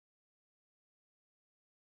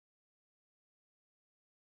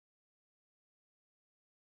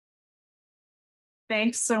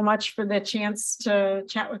Thanks so much for the chance to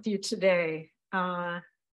chat with you today.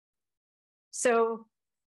 So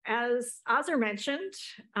as Azar mentioned,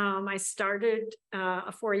 I started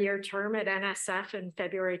a 4-year term at NSF in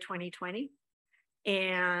February 2020.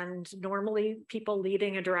 And normally people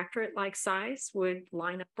leading a directorate like CISE would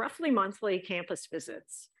line up roughly monthly campus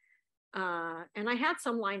visits. And I had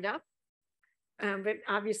some lined up, but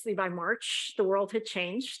obviously by March, the world had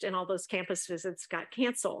changed and all those campus visits got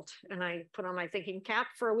canceled. And I put on my thinking cap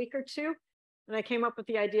for a week or two, and I came up with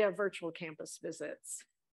the idea of virtual campus visits.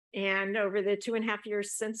 And over the 2.5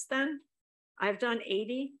 years since then, I've done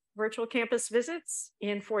 80 virtual campus visits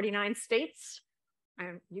in 49 states.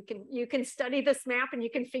 You can study this map and you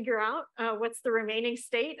can figure out what's the remaining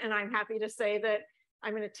state. And I'm happy to say that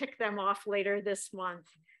I'm going to tick them off later this month.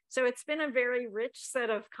 So it's been a very rich set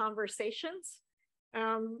of conversations,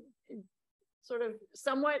 sort of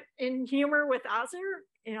somewhat in humor with Azar.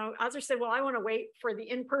 You know, Azar said, well, I want to wait for the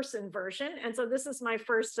in-person version. And so this is my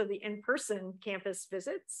first of the in-person campus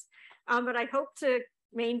visits. But I hope to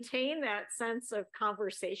maintain that sense of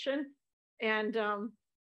conversation and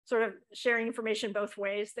sort of sharing information both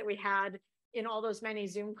ways that we had in all those many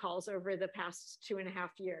Zoom calls over the past 2.5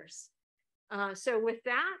 years. So with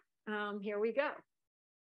that, here we go.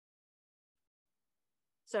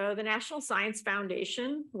 So the National Science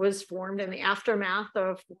Foundation was formed in the aftermath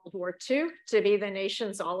of World War II to be the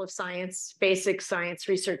nation's all of science, basic science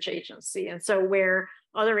research agency. And so where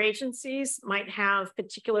other agencies might have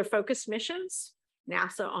particular focus missions,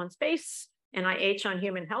 NASA on space, NIH on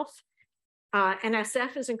human health,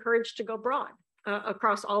 NSF is encouraged to go broad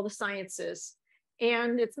across all the sciences.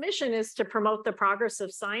 And its mission is to promote the progress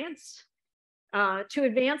of science, to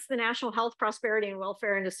advance the national health, prosperity, and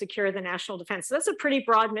welfare, and to secure the national defense. So that's a pretty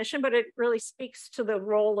broad mission, but it really speaks to the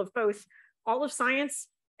role of both all of science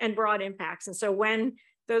and broad impacts. And so when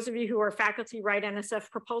those of you who are faculty write NSF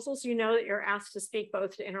proposals, you know that you're asked to speak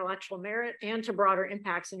both to intellectual merit and to broader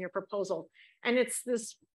impacts in your proposal. And it's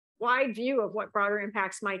this wide view of what broader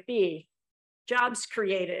impacts might be: jobs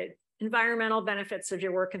created, environmental benefits of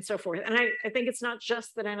your work, and so forth. And I think it's not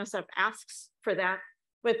just that NSF asks for that,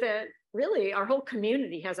 but that really our whole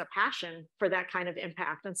community has a passion for that kind of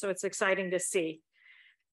impact. And so it's exciting to see.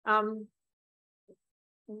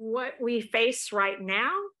 What we face right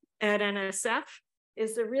now at NSF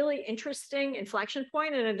is a really interesting inflection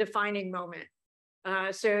point and a defining moment.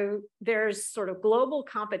 So there's sort of global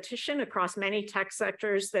competition across many tech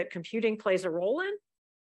sectors that computing plays a role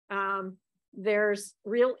in. There's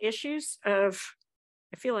real issues of,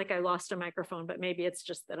 I feel like I lost a microphone, but maybe it's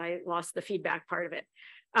just that I lost the feedback part of it.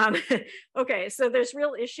 Okay, so there's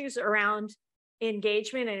real issues around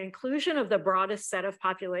engagement and inclusion of the broadest set of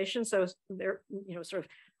populations. So they're, sort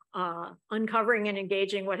of uncovering and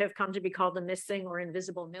engaging what have come to be called the missing or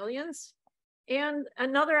invisible millions. And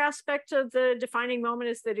another aspect of the defining moment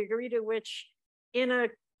is the degree to which, in a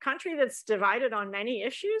country that's divided on many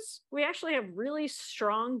issues, we actually have really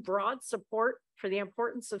strong, broad support for the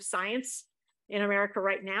importance of science in America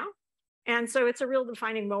right now. And so it's a real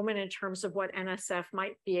defining moment in terms of what NSF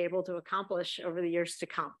might be able to accomplish over the years to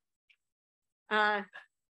come.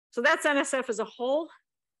 So that's NSF as a whole.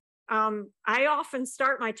 I often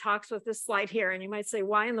start my talks with this slide here, and you might say,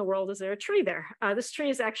 why in the world is there a tree there? This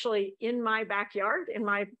tree is actually in my backyard, in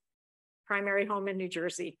my primary home in New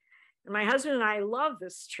Jersey. And my husband and I love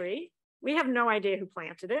this tree. We have no idea who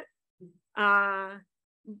planted it.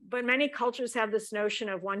 But many cultures have this notion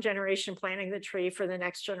of one generation planting the tree for the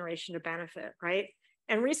next generation to benefit, right?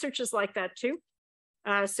 And research is like that too.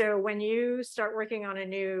 So when you start working on a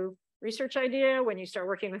new research idea, when you start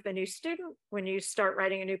working with a new student, when you start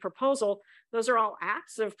writing a new proposal, those are all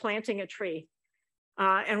acts of planting a tree.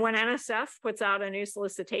 And when NSF puts out a new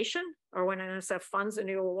solicitation, or when NSF funds a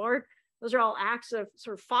new award, those are all acts of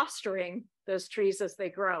sort of fostering those trees as they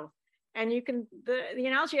grow. And you can, the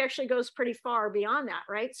analogy actually goes pretty far beyond that,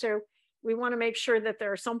 right? So we want to make sure that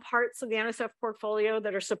there are some parts of the NSF portfolio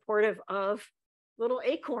that are supportive of little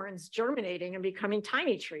acorns germinating and becoming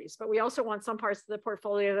tiny trees. But we also want some parts of the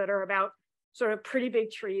portfolio that are about sort of pretty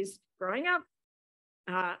big trees growing up,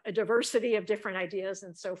 a diversity of different ideas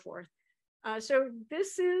and so forth. So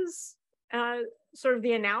this is sort of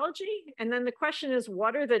the analogy. And then the question is,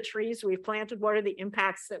 what are the trees we've planted? What are the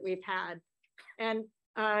impacts that we've had? And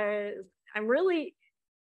I'm really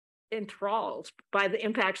enthralled by the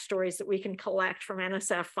impact stories that we can collect from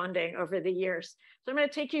NSF funding over the years. So I'm going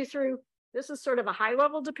to take you through, this is sort of a high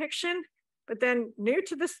level depiction, but then new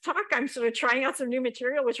to this talk, I'm sort of trying out some new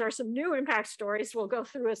material, which are some new impact stories. We'll go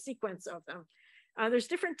through a sequence of them. There's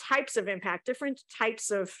different types of impact, different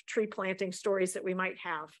types of tree planting stories that we might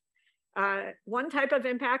have. One type of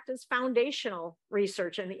impact is foundational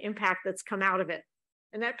research and the impact that's come out of it.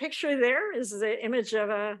 And that picture there is the image of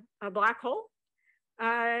a black hole.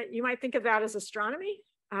 You might think of that as astronomy,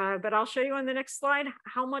 but I'll show you on the next slide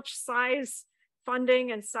how much CISE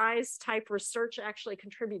funding and CISE type research actually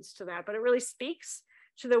contributes to that. But it really speaks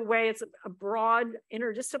to the way it's a broad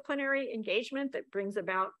interdisciplinary engagement that brings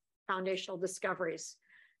about foundational discoveries.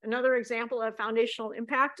 Another example of foundational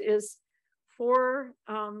impact is for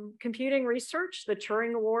computing research. The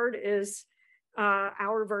Turing Award is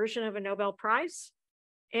our version of a Nobel Prize.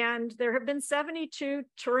 And there have been 72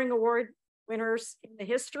 Turing Award winners in the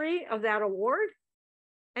history of that award.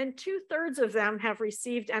 And 2/3 of them have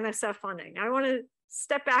received NSF funding. Now, I want to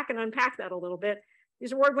step back and unpack that a little bit.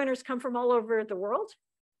 These award winners come from all over the world.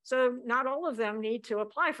 So not all of them need to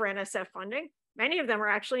apply for NSF funding. Many of them are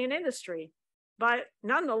actually in industry. But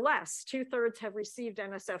nonetheless, 2/3 have received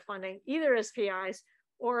NSF funding, either as PIs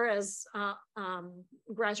or as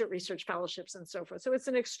graduate research fellowships and so forth. So it's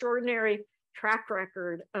an extraordinary track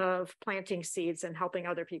record of planting seeds and helping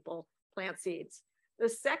other people plant seeds. The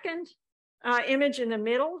second image in the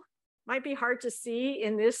middle might be hard to see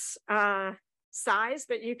in this size,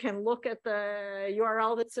 but you can look at the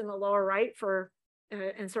URL that's in the lower right for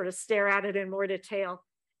and sort of stare at it in more detail.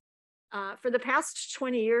 For the past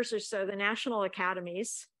 20 years or so, the National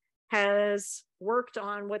Academies has worked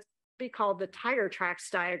on what we call the tire tracks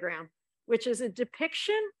diagram, which is a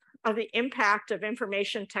depiction of the impact of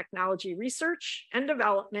information technology research and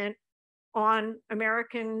development on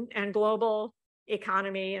American and global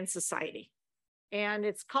economy and society. And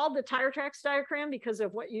it's called the tire tracks diagram because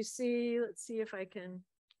of what you see. Let's see if I can,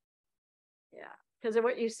 because of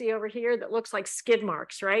what you see over here that looks like skid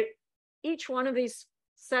marks, right? Each one of these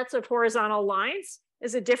sets of horizontal lines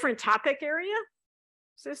is a different topic area: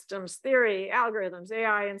 systems, theory, algorithms,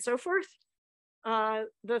 AI, and so forth.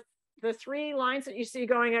 The 3 lines that you see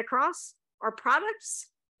going across are products,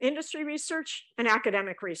 industry research, and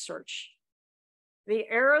academic research. The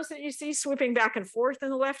arrows that you see swooping back and forth on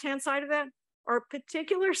the left-hand side of that are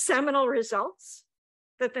particular seminal results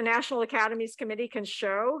that the National Academies Committee can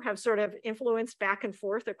show have sort of influenced back and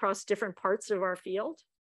forth across different parts of our field.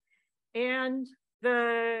 And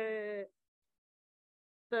the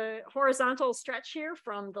horizontal stretch here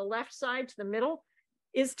from the left side to the middle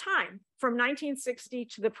is time from 1960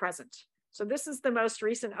 to the present. So this is the most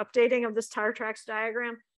recent updating of this tire tracks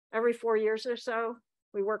diagram. Every 4 years or so,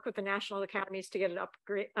 we work with the National Academies to get it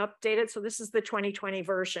updated. So this is the 2020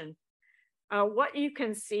 version. What you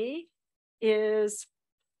can see is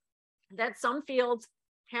that some fields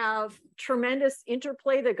have tremendous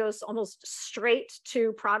interplay that goes almost straight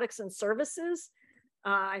to products and services.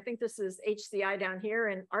 I think this is HCI down here,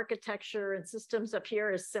 and architecture and systems up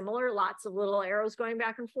here is similar, lots of little arrows going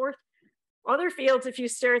back and forth. Other fields, if you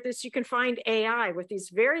stare at this, you can find AI with these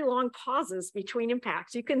very long pauses between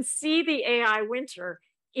impacts. You can see the AI winter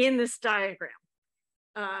in this diagram.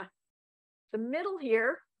 The middle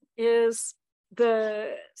here is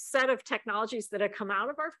the set of technologies that have come out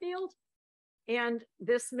of our field. And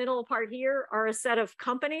this middle part here are a set of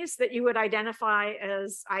companies that you would identify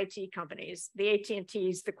as IT companies, the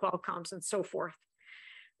AT&Ts, the Qualcomms, and so forth.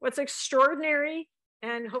 What's extraordinary,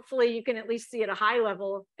 and hopefully you can at least see at a high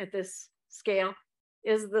level at this scale,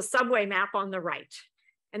 is the subway map on the right.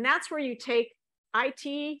 And that's where you take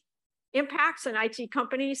IT impacts and IT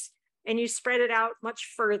companies and you spread it out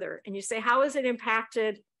much further. And you say, how has it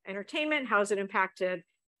impacted entertainment? How has it impacted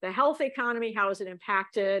the health economy? How has it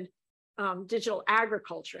impacted digital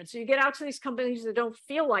agriculture? And so you get out to these companies that don't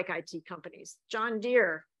feel like IT companies, John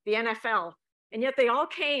Deere, the NFL, and yet they all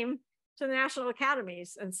came to the National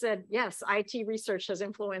Academies and said, yes, IT research has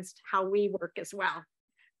influenced how we work as well.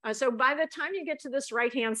 So by the time you get to this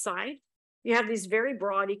right-hand side, you have these very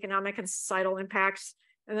broad economic and societal impacts,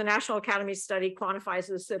 and the National Academy study quantifies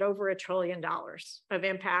this at over $1 trillion of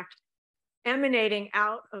impact emanating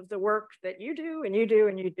out of the work that you do and you do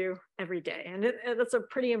and you do every day. And that's a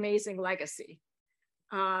pretty amazing legacy.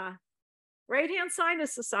 Right-hand side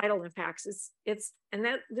is societal impacts.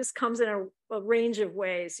 This comes in a range of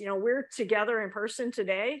ways. You know, we're together in person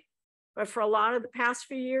today, but for a lot of the past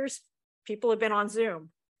few years, people have been on Zoom.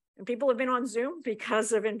 And people have been on Zoom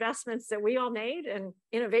because of investments that we all made and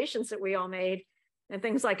innovations that we all made, and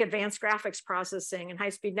things like advanced graphics processing and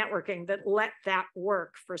high-speed networking that let that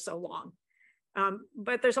work for so long.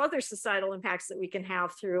 But there's other societal impacts that we can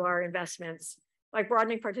have through our investments, like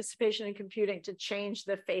broadening participation in computing to change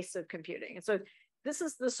the face of computing. And so this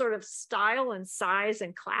is the sort of style and size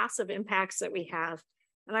and class of impacts that we have.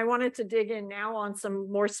 And I wanted to dig in now on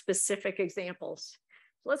some more specific examples.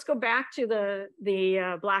 So let's go back to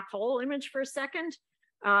the black hole image for a second.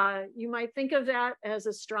 You might think of that as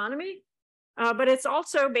astronomy, but it's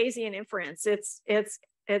also Bayesian inference. It's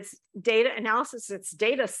data analysis, it's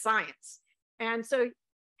data science. And so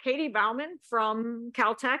Katie Bauman from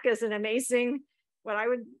Caltech is an amazing, what I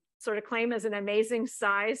would sort of claim as an amazing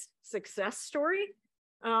CISE success story.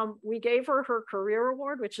 We gave her her career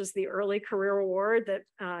award, which is the early career award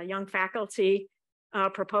that young faculty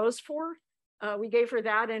proposed for. We gave her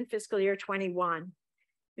that in fiscal year 21.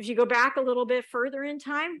 If you go back a little bit further in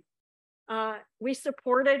time, we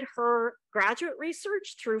supported her graduate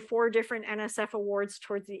research through 4 different NSF awards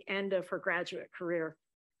towards the end of her graduate career.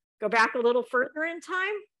 Go back a little further in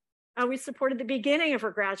time, we supported the beginning of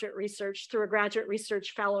her graduate research through a graduate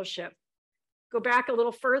research fellowship. Go back a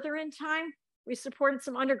little further in time, we supported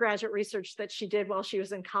some undergraduate research that she did while she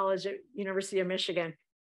was in college at University of Michigan.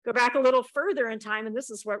 Go back a little further in time, and this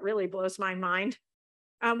is what really blows my mind.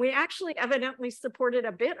 We actually evidently supported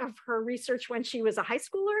a bit of her research when she was a high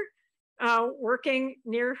schooler, working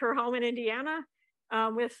near her home in Indiana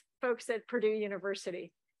with folks at Purdue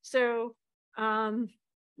University. So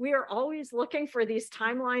we are always looking for these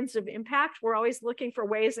timelines of impact. We're always looking for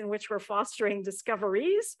ways in which we're fostering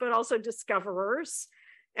discoveries, but also discoverers.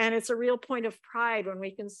 And it's a real point of pride when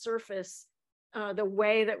we can surface the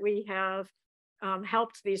way that we have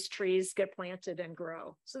helped these trees get planted and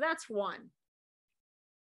grow. So that's one.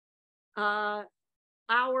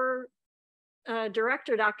 Our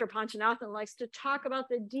director, Dr. Panchanathan, likes to talk about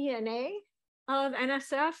the DNA of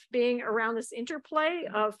NSF being around this interplay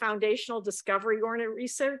of foundational discovery-oriented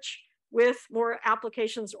research with more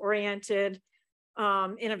applications-oriented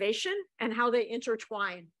innovation and how they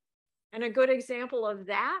intertwine. And a good example of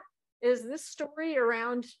that is this story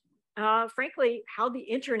around, frankly, how the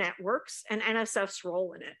internet works and NSF's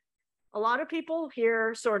role in it. A lot of people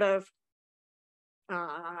hear sort of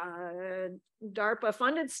DARPA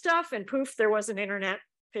funded stuff and poof, there was an internet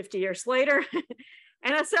 50 years later.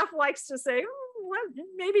 NSF likes to say, oh, well,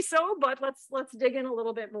 maybe so, but let's dig in a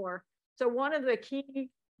little bit more. So one of the key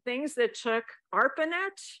things that took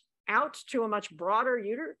ARPANET out to a much broader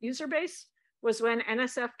user base was when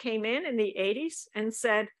NSF came in the 80s and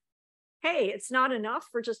said, hey, it's not enough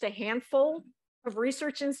for just a handful of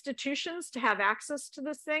research institutions to have access to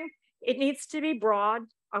this thing. It needs to be broad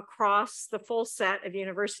across the full set of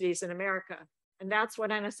universities in America. And that's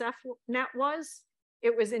what NSFNet was.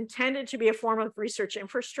 It was intended to be a form of research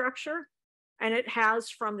infrastructure. And it has,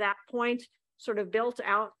 from that point, sort of built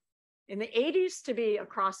out in the 80s to be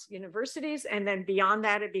across universities. And then beyond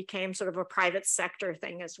that, it became sort of a private sector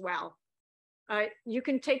thing as well. You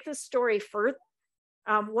can take this story further.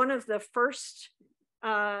 One of the first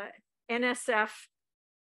NSF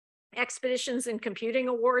expeditions in computing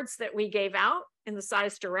awards that we gave out in the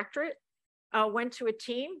CISE Directorate went to a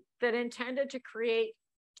team that intended to create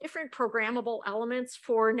different programmable elements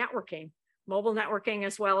for networking, mobile networking,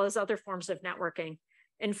 as well as other forms of networking.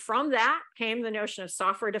 And from that came the notion of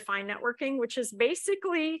software-defined networking, which is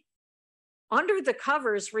basically under the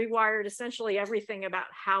covers rewired essentially everything about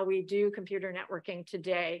how we do computer networking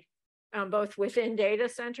today, both within data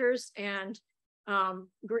centers and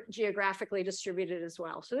geographically distributed as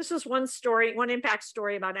well. So this is one story, one impact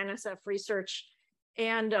story about NSF research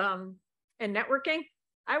and networking.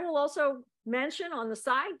 I will also mention on the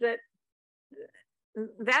side that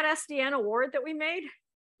that SDN award that we made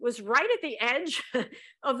was right at the edge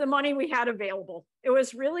of the money we had available. It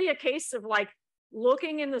was really a case of like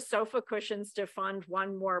looking in the sofa cushions to fund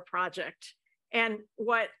one more project. And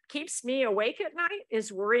what keeps me awake at night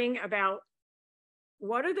is worrying about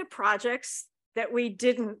what are the projects that we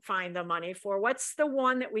didn't find the money for? What's the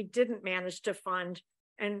one that we didn't manage to fund?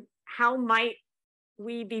 And how might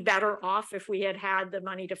we be better off if we had had the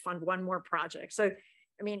money to fund one more project? So,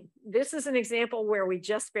 I mean, this is an example where we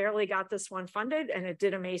just barely got this one funded and it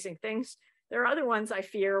did amazing things. There are other ones I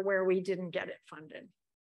fear where we didn't get it funded.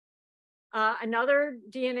 Another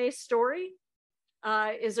DNA story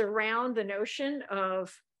is around the notion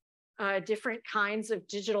of different kinds of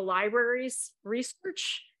digital libraries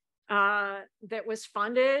research that was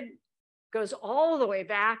funded, goes all the way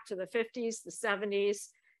back to the 50s, the 70s.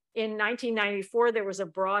 In 1994, there was a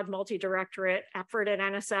broad multi-directorate effort at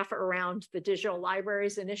NSF around the Digital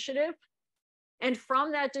Libraries Initiative. And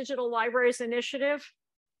from that Digital Libraries Initiative,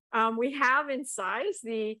 we have in CISE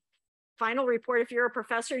the final report. If you're a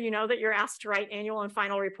professor, you know that you're asked to write annual and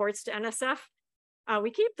final reports to NSF.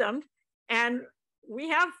 We keep them. And we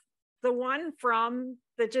have the one from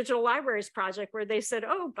the Digital Libraries Project where they said,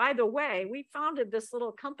 oh, by the way, we founded this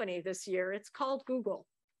little company this year. It's called Google.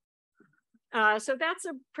 So that's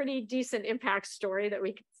a pretty decent impact story that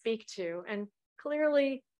we can speak to. And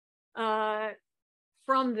clearly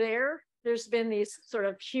from there, there's been these sort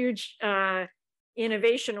of huge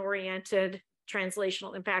innovation-oriented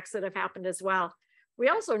translational impacts that have happened as well. We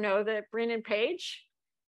also know that Bryn and Page,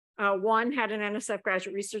 one had an NSF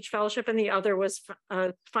Graduate Research Fellowship and the other was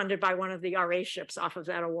funded by one of the RA ships off of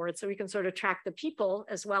that award. So we can sort of track the people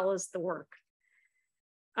as well as the work.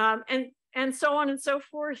 And so on and so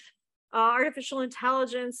forth. Artificial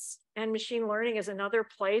intelligence and machine learning is another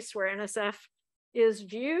place where NSF is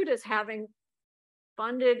viewed as having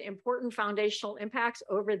funded important foundational impacts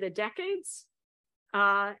over the decades.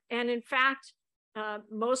 And in fact,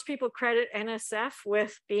 most people credit NSF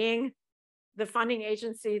with being the funding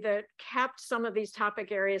agency that kept some of these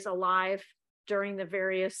topic areas alive during the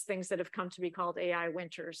various things that have come to be called AI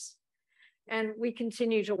winters. And we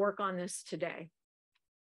continue to work on this today.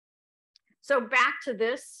 So back to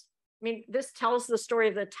this, I mean, this tells the story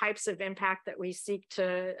of the types of impact that we seek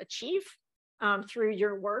to achieve through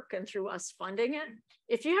your work and through us funding it.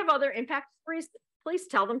 If you have other impact stories, please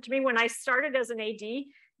tell them to me. When I started as an AD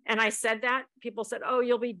and I said that, people said, oh,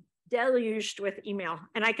 you'll be deluged with email.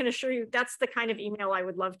 And I can assure you that's the kind of email I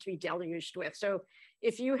would love to be deluged with. So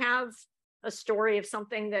if you have a story of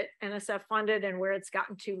something that NSF funded and where it's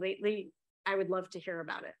gotten to lately, I would love to hear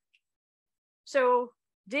about it. So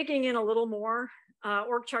digging in a little more,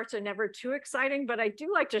 org charts are never too exciting, but I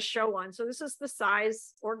do like to show one. So this is the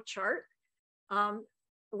CISE org chart.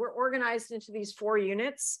 We're organized into these 4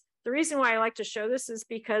 units. The reason why I like to show this is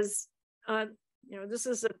because, this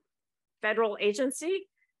is a federal agency,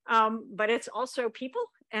 but it's also people.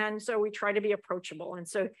 And so we try to be approachable. And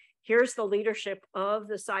so here's the leadership of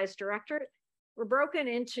the CISE Directorate. We're broken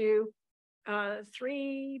into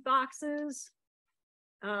 3 boxes,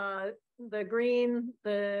 the green,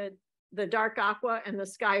 the dark aqua, and the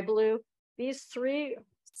sky blue. These 3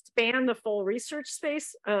 span the full research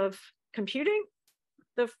space of computing.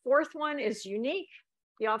 The 4th one is unique.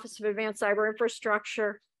 The Office of Advanced Cyber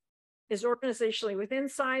Infrastructure is organizationally within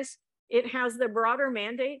CISE. It has the broader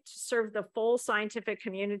mandate to serve the full scientific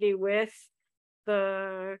community with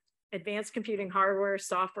the advanced computing hardware,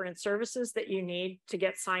 software, and services that you need to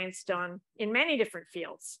get science done in many different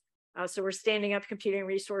fields. So we're standing up computing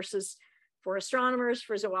resources for astronomers,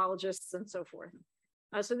 for zoologists, and so forth.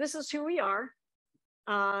 So this is who we are.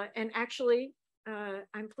 And actually,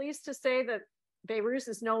 I'm pleased to say that Behruz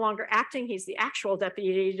is no longer acting. He's the actual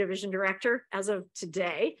Deputy Division Director as of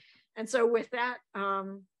today. And so with that,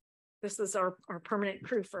 this is our permanent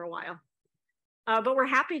crew for a while. But we're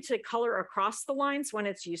happy to color across the lines when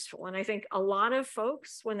it's useful. And I think a lot of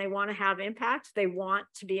folks, when they want to have impact, they want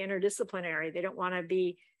to be interdisciplinary. They don't want to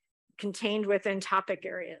be contained within topic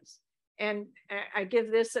areas. And I give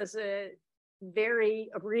this as a very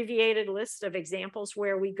abbreviated list of examples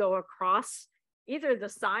where we go across either the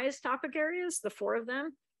CISE topic areas, the 4 of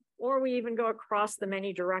them, or we even go across the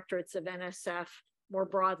many directorates of NSF more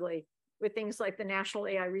broadly with things like the National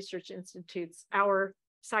AI Research Institutes, our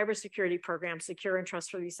cybersecurity program, Secure and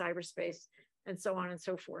Trustworthy Cyberspace, and so on and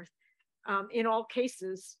so forth. In all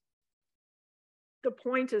cases, the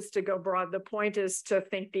point is to go broad. The point is to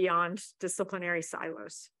think beyond disciplinary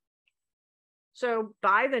silos. So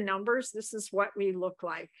by the numbers, this is what we look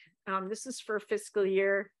like. This is for fiscal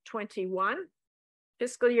year 21.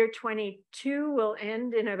 Fiscal year 22 will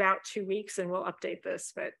end in about 2 weeks, and we'll update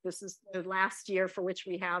this, but this is the last year for which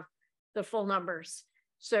we have the full numbers.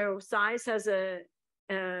 So CISE has a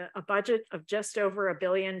budget of just over $1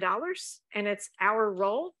 billion, and it's our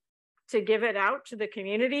role to give it out to the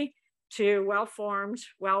community to well-formed,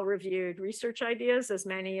 well-reviewed research ideas, as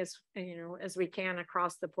many as we can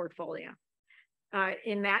across the portfolio.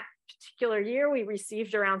 In that particular year, we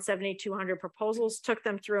received around 7,200 proposals, took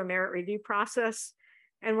them through a merit review process,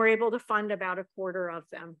 and we're able to fund about a quarter of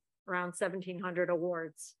them, around 1,700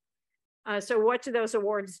 awards. So what do those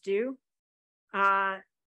awards do?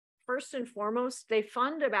 First and foremost, they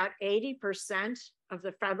fund about 80% of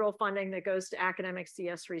the federal funding that goes to academic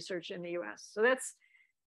CS research in the US. So that's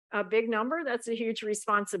a big number. That's a huge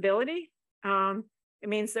responsibility. It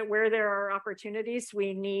means that where there are opportunities,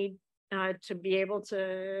 we need to be able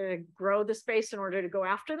to grow the space in order to go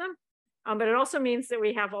after them. But it also means that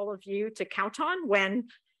we have all of you to count on when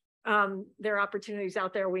there are opportunities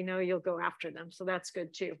out there, we know you'll go after them. So that's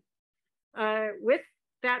good too. With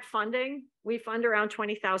that funding, we fund around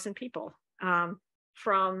 20,000 people,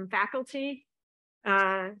 from faculty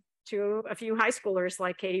to a few high schoolers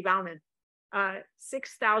like Katie Bauman.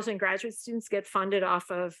 6,000 graduate students get funded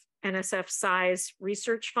off of NSF CISE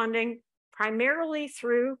research funding, primarily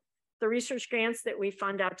through the research grants that we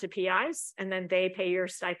fund out to PIs, and then they pay your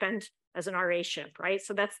stipend as an RA ship, right?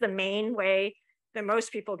 So that's the main way that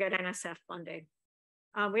most people get NSF funding.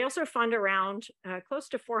 We also fund around close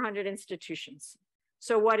to 400 institutions.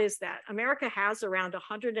 So what is that? America has around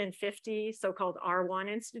 150 so-called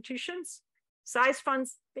R1 institutions. CISE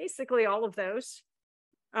funds basically all of those.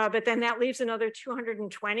 But then that leaves another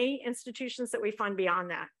 220 institutions that we fund beyond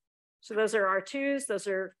that. So those are R2s, those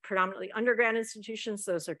are predominantly undergrad institutions,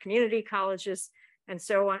 those are community colleges, and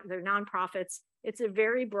so on. They're nonprofits. It's a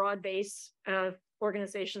very broad base of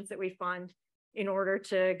organizations that we fund in order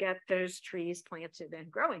to get those trees planted and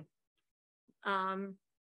growing.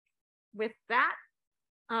 With that,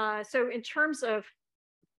 so in terms of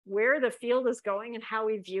where the field is going and how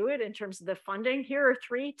we view it in terms of the funding, here are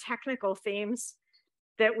 3 technical themes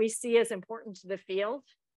that we see as important to the field,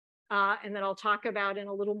 and that I'll talk about in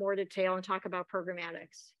a little more detail and talk about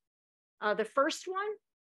programmatics. The first one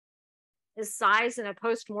is size in a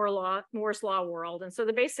post-Moore's law world. And so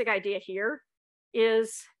the basic idea here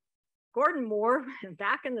is Gordon Moore,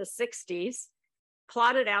 back in the 60s,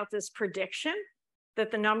 plotted out this prediction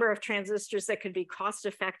that the number of transistors that could be cost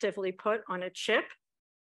effectively put on a chip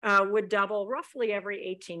would double roughly every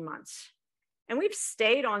 18 months. And we've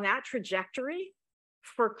stayed on that trajectory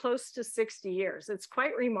for close to 60 years. It's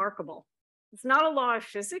quite remarkable. It's not a law of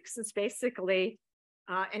physics. It's basically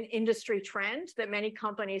an industry trend that many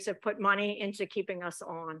companies have put money into keeping us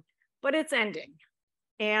on, but it's ending.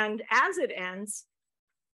 And as it ends,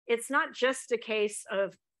 it's not just a case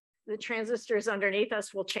of the transistors underneath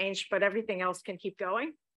us will change, but everything else can keep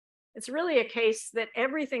going. It's really a case that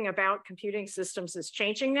everything about computing systems is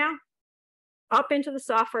changing now, up into the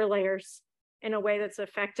software layers in a way that's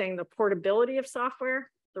affecting the portability of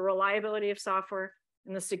software, the reliability of software,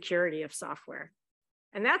 and the security of software.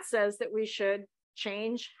 And that says that we should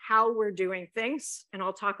change how we're doing things. And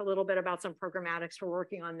I'll talk a little bit about some programmatics we're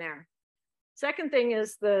working on there. Second thing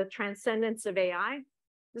is the transcendence of AI.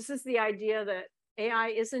 This is the idea that AI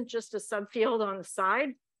isn't just a subfield on the side.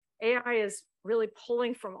 AI is really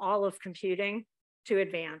pulling from all of computing to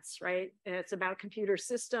advance, right? And it's about computer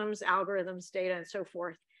systems, algorithms, data, and so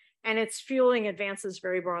forth. And it's fueling advances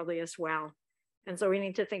very broadly as well. And so we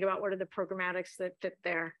need to think about what are the programmatics that fit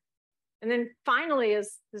there. And then finally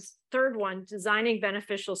is this third one, designing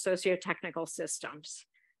beneficial socio-technical systems.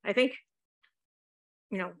 I think,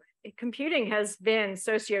 you know, computing has been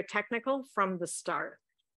socio-technical from the start,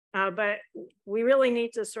 but we really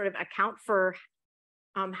need to sort of account for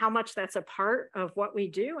how much that's a part of what we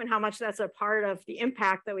do and how much that's a part of the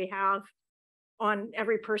impact that we have on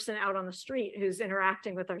every person out on the street who's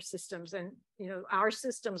interacting with our systems. And, you know, our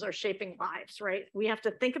systems are shaping lives, right? We have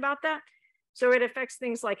to think about that. So it affects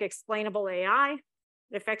things like explainable AI.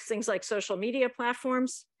 It affects things like social media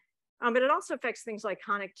platforms, but it also affects things like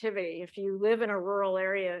connectivity. If you live in a rural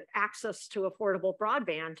area, access to affordable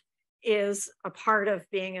broadband is a part of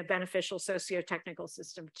being a beneficial socio-technical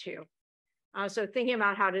system too. So thinking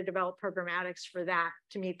about how to develop programmatics for that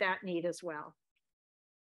to meet that need as well.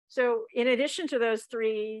 So in addition to those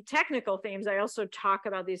 3 technical themes, I also talk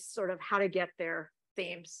about these sort of how to get there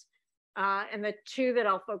themes. And the 2 that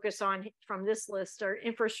I'll focus on from this list are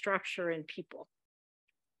infrastructure and people.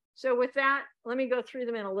 So with that, let me go through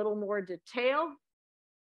them in a little more detail.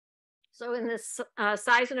 So in this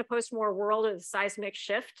size in a post-Moore world, or the seismic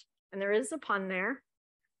shift, and there is a pun there,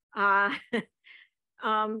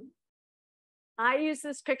 I use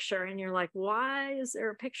this picture, and you're like, why is there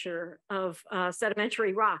a picture of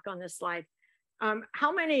sedimentary rock on this slide?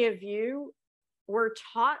 How many of you were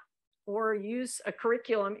taught or use a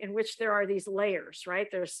curriculum in which there are these layers, right?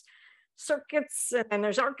 There's circuits, and then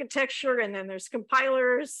there's architecture, and then there's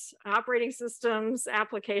compilers, operating systems,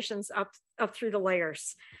 applications up through the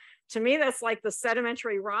layers. To me, that's like the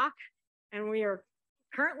sedimentary rock, and we are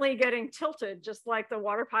currently getting tilted, just like the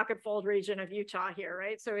water pocket fold region of Utah here,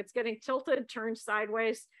 right? So it's getting tilted, turned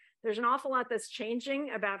sideways. There's an awful lot that's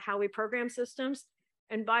changing about how we program systems.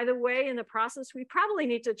 And by the way, in the process, we probably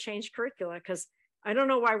need to change curricula, because I don't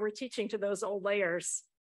know why we're teaching to those old layers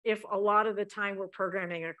if a lot of the time we're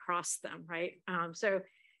programming across them, right? So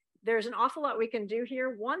there's an awful lot we can do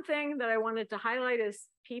here. One thing that I wanted to highlight is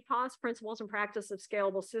PPOS, Principles and Practice of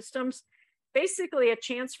Scalable Systems. Basically a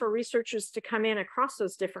chance for researchers to come in across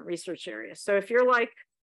those different research areas. So if you're like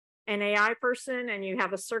an AI person and you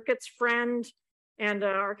have a circuits friend and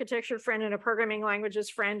an architecture friend and a programming languages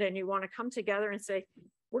friend, and you want to come together and say,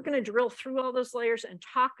 we're going to drill through all those layers and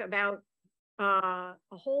talk about a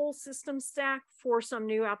whole system stack for some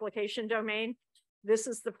new application domain, this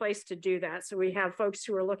is the place to do that. So we have folks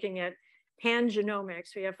who are looking at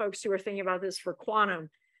pangenomics. We have folks who are thinking about this for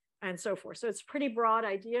quantum, and so forth. So it's a pretty broad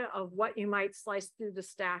idea of what you might slice through the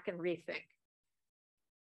stack and rethink.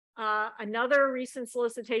 Another recent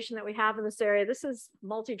solicitation that we have in this area, this is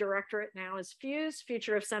multi-directorate now, is FUSE,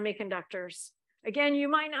 Future of Semiconductors. Again, you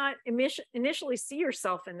might not initially see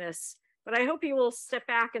yourself in this, but I hope you will step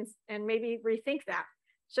back and maybe rethink that.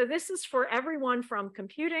 So this is for everyone from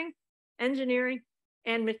computing, engineering,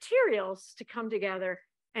 and materials to come together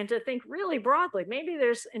and to think really broadly. Maybe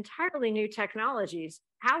there's entirely new technologies.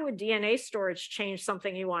 How would DNA storage change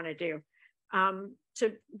something you want to do?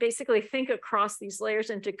 To basically think across these layers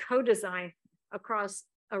and to co-design across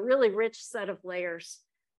a really rich set of layers,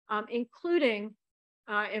 including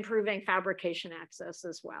improving fabrication access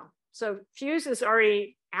as well. So FUSE is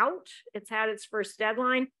already out. It's had its first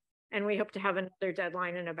deadline, and we hope to have another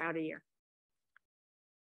deadline in about a year.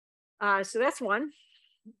 So that's one.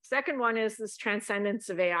 Second one is this transcendence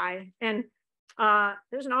of AI. And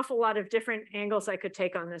there's an awful lot of different angles I could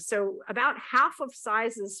take on this. So about half of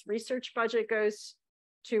CISE's research budget goes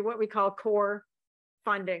to what we call core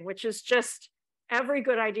funding, which is just every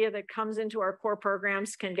good idea that comes into our core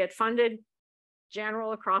programs can get funded,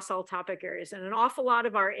 general across all topic areas. And an awful lot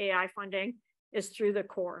of our AI funding is through the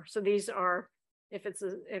core. So these are, if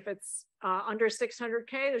it's under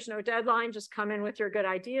 600K, there's no deadline, just come in with your good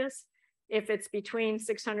ideas. If it's between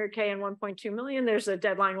 600K and 1.2 million, there's a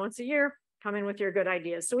deadline once a year, come in with your good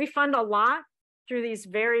ideas. So we fund a lot through these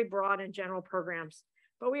very broad and general programs,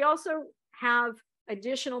 but we also have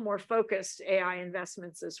additional, more focused AI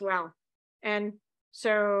investments as well. And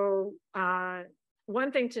so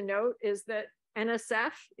one thing to note is that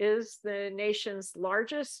NSF is the nation's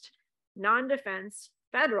largest non-defense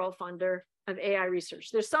federal funder of AI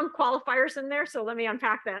research. There's some qualifiers in there, so let me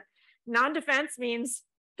unpack that. Non-defense means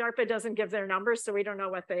DARPA doesn't give their numbers, so we don't know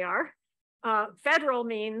what they are. Federal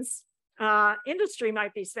means industry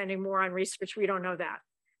might be spending more on research, we don't know that.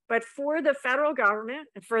 But for the federal government,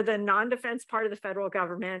 and for the non-defense part of the federal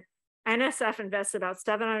government, NSF invests about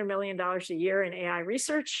 $700 million a year in AI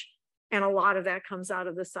research, and a lot of that comes out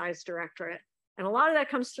of the CISE Directorate. And a lot of that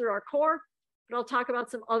comes through our core, but I'll talk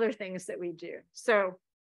about some other things that we do. So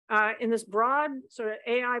in this broad sort of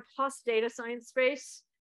AI plus data science space,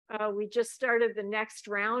 we just started the next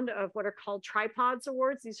round of what are called tripods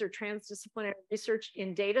awards. These are transdisciplinary research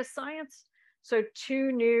in data science. So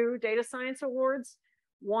 2 new data science awards,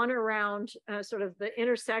 one around sort of the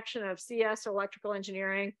intersection of CS, electrical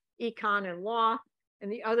engineering, econ, and law,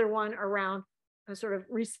 and the other one around sort of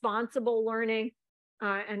responsible learning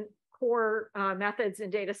and core methods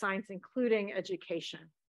in data science, including education.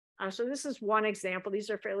 So this is one example.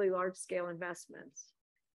 These are fairly large scale investments.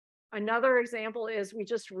 Another example is we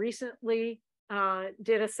just recently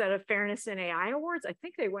did a set of Fairness in AI awards. I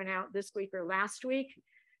think they went out this week or last week.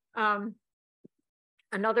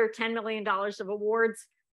 Another $10 million of awards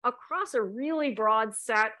across a really broad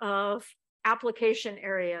set of application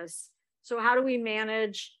areas. So how do we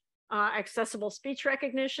manage accessible speech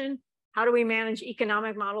recognition? How do we manage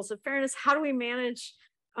economic models of fairness? How do we manage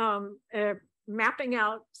mapping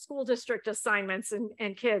out school district assignments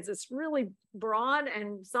and kids? It's really broad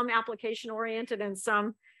and some application oriented and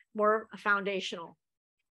some more foundational.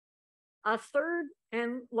 A third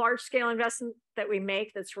and large scale investment that we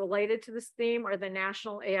make that's related to this theme are the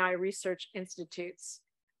National AI Research Institutes.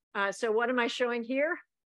 So what am I showing here?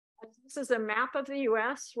 This is a map of the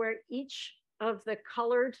US where each of the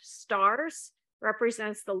colored stars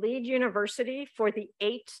represents the lead university for the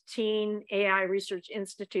 18 AI research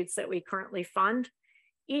institutes that we currently fund.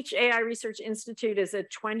 Each AI research institute is a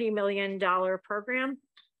 $20 million program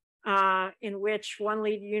in which one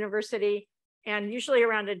lead university and usually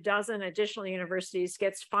around a dozen additional universities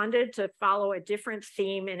gets funded to follow a different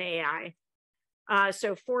theme in AI.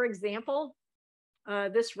 So for example,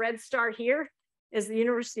 this red star here is the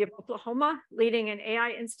University of Oklahoma leading an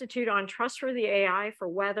AI institute on trustworthy AI for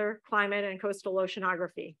weather, climate, and coastal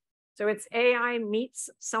oceanography. So it's AI meets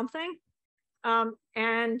something.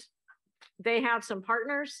 And they have some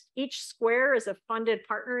partners. Each square is a funded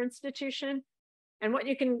partner institution. And what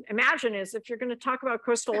you can imagine is if you're going to talk about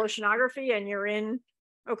coastal oceanography and you're in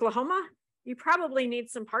Oklahoma, you probably need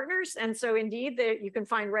some partners. And so indeed, you can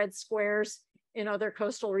find red squares in other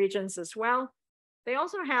coastal regions as well. They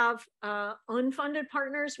also have unfunded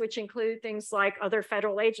partners, which include things like other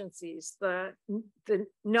federal agencies. The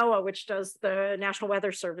NOAA, which does the National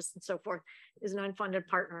Weather Service and so forth, is an unfunded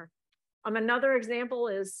partner. Another example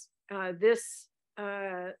is this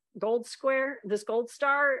gold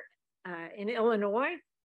star in Illinois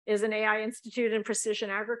is an AI Institute in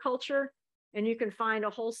Precision Agriculture. And you can find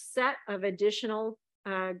a whole set of additional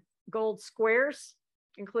gold squares,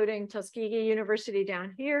 including Tuskegee University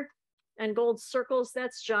down here. And gold circles,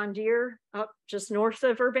 that's John Deere up just north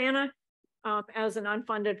of Urbana as an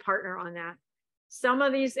unfunded partner on that. Some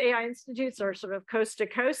of these AI institutes are sort of coast to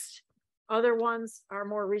coast. Other ones are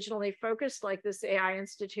more regionally focused, like this AI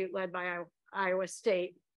Institute led by Iowa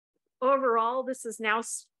State. Overall, this is now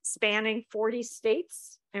spanning 40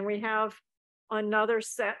 states, and we have another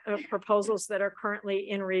set of proposals that are currently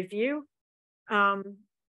in review.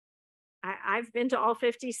 I've been to all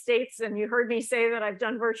 50 states, and you heard me say that I've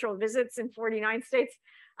done virtual visits in 49 states.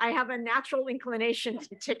 I have a natural inclination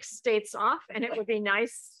to tick states off, and it would be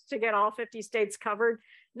nice to get all 50 states covered,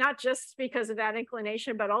 not just because of that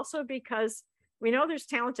inclination, but also because we know there's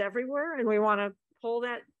talent everywhere, and we want to pull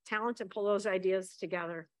that talent and pull those ideas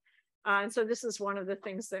together. And so this is one of the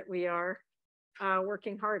things that we are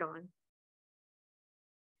working hard on.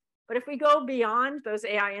 But if we go beyond those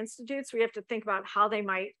AI institutes, we have to think about how they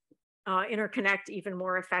might interconnect even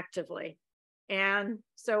more effectively. And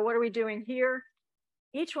so what are we doing here?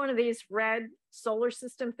 Each one of these red solar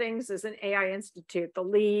system things is an AI institute, the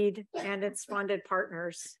lead and its funded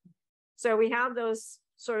partners. So we have those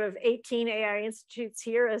sort of 18 AI institutes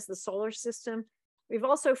here as the solar system. We've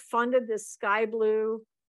also funded this sky blue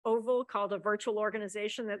oval called a virtual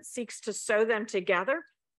organization that seeks to sew them together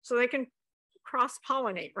so they can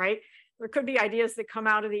cross-pollinate, right? There could be ideas that come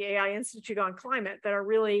out of the AI Institute on climate that are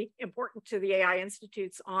really important to the AI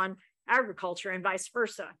Institutes on agriculture and vice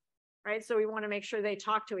versa, right? So we want to make sure they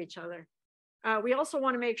talk to each other. We also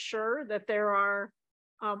want to make sure that there are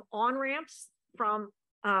on-ramps from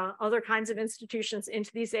other kinds of institutions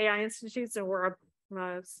into these AI Institutes, and we're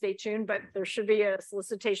stay tuned, but there should be a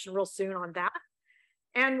solicitation real soon on that.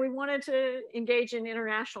 And we wanted to engage in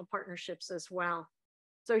international partnerships as well.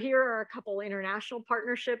 So here are a couple international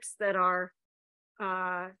partnerships that are,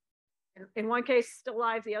 in one case, still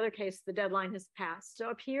live, the other case, the deadline has passed. So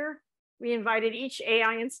up here, we invited each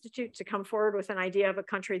AI institute to come forward with an idea of a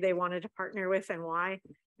country they wanted to partner with and why.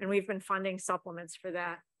 And we've been funding supplements for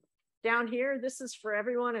that. Down here, this is for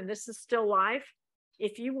everyone, and this is still live.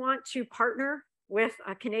 If you want to partner with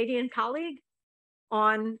a Canadian colleague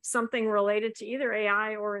on something related to either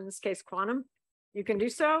AI or, in this case, quantum, you can do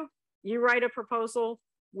so. You write a proposal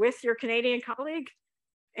with your Canadian colleague,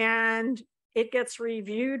 and it gets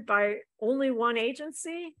reviewed by only one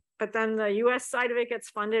agency, but then the US side of it gets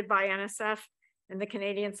funded by NSF, and the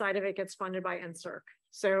Canadian side of it gets funded by NSERC.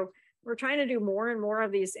 So we're trying to do more and more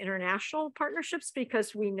of these international partnerships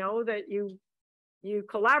because we know that you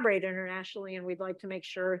collaborate internationally, and we'd like to make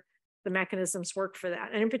sure the mechanisms work for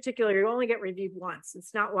that. And in particular, you only get reviewed once.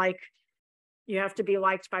 It's not like you have to be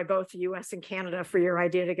liked by both the US and Canada for your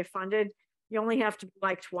idea to get funded. You only have to be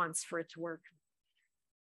liked once for it to work.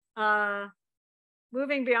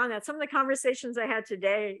 Moving beyond that, some of the conversations I had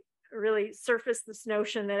today really surfaced this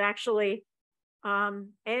notion that actually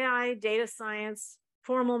AI, data science,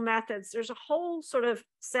 formal methods, there's a whole sort of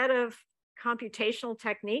set of computational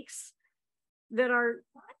techniques that are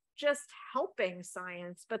not just helping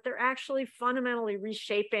science, but they're actually fundamentally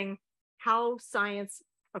reshaping how science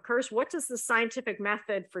occurs. What does the scientific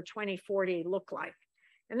method for 2040 look like?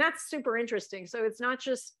 And that's super interesting. So it's not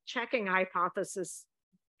just checking a hypothesis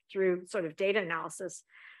through sort of data analysis,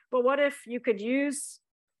 but what if you could use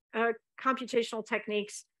computational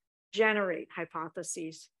techniques generate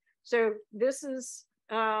hypotheses? So this is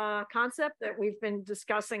a concept that we've been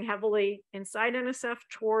discussing heavily inside NSF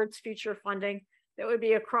towards future funding that would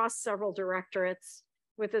be across several directorates,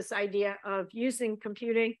 with this idea of using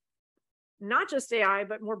computing, not just AI,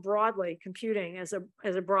 but more broadly computing as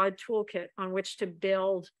a broad toolkit on which to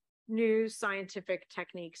build new scientific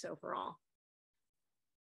techniques overall.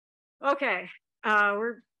 Okay,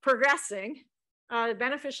 we're progressing.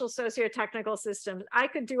 Beneficial socio-technical systems. I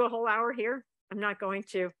could do a whole hour here. I'm not going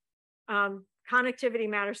to. Connectivity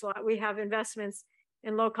matters a lot. We have investments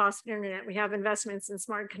in low-cost internet. We have investments in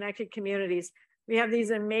smart connected communities. We have these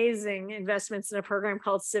amazing investments in a program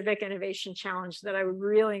called Civic Innovation Challenge that I would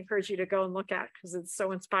really encourage you to go and look at because it's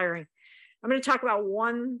so inspiring. I'm going to talk about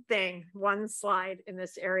one thing, one slide in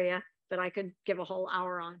this area that I could give a whole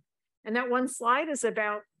hour on. And that one slide is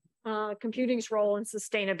about computing's role in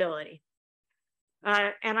sustainability.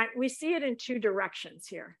 We see it in two directions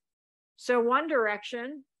here. So one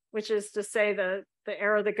direction, which is to say the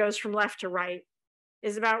arrow that goes from left to right,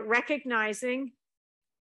 is about recognizing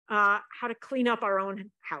how to clean up our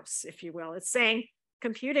own house, if you will. It's saying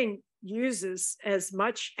computing uses as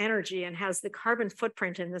much energy and has the carbon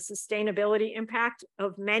footprint and the sustainability impact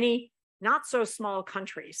of many not so small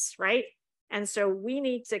countries, right? And so we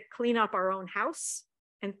need to clean up our own house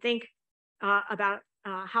and think about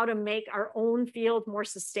how to make our own field more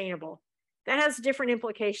sustainable. That has different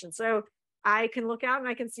implications. So I can look out and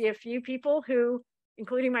I can see a few people who,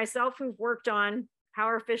 including myself, who've worked on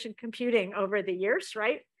power efficient computing over the years,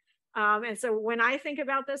 right? And so when I think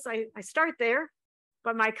about this, I start there,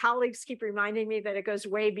 but my colleagues keep reminding me that it goes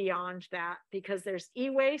way beyond that, because there's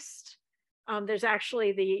e-waste. There's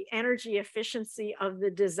actually the energy efficiency of the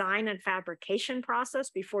design and fabrication process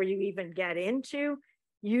before you even get into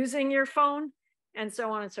using your phone, and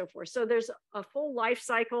so on and so forth. So there's a full life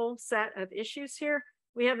cycle set of issues here.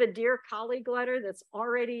 We have a Dear Colleague letter that's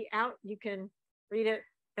already out. You can read it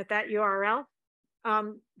at that URL.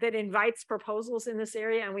 That invites proposals in this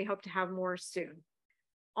area, and we hope to have more soon.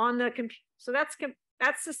 On the so that's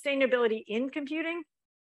sustainability in computing.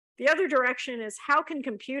 The other direction is, how can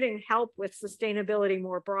computing help with sustainability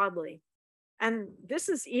more broadly? And this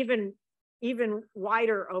is even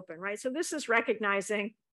wider open, right? So this is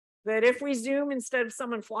recognizing that if we zoom instead of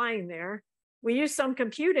someone flying there, we use some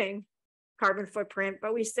computing carbon footprint,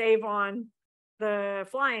 but we save on the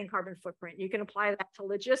flying carbon footprint. You can apply that to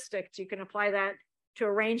logistics. You can apply that to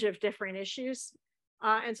a range of different issues.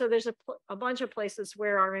 And so there's a bunch of places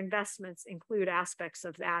where our investments include aspects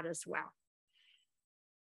of that as well.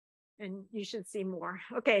 And you should see more.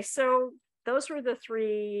 Okay, so those were the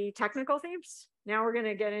 3 technical themes. Now we're going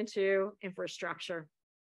to get into infrastructure.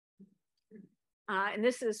 And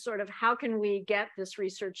this is sort of, how can we get this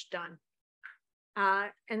research done?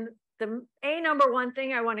 And the number one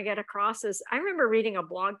thing I want to get across is, I remember reading a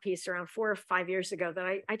blog piece around 4 or 5 years ago that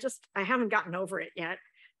I haven't gotten over it yet.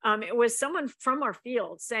 It was someone from our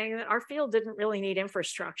field saying that our field didn't really need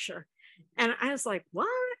infrastructure. And I was like, what?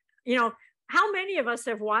 You know, how many of us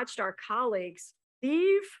have watched our colleagues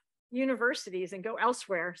leave universities and go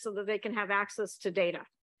elsewhere so that they can have access to data?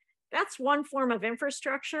 That's one form of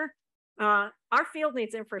infrastructure. Our field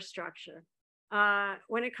needs infrastructure.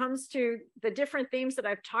 When it comes to the different themes that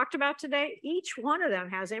I've talked about today, each one of them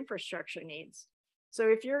has infrastructure needs. So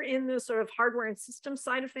if you're in the sort of hardware and system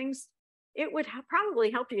side of things, it would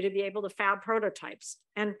probably help you to be able to fab prototypes.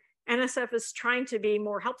 And NSF is trying to be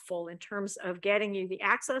more helpful in terms of getting you the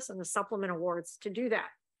access and the supplement awards to do that.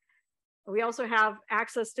 We also have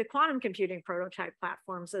access to quantum computing prototype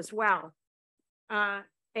platforms as well.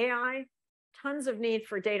 AI, tons of need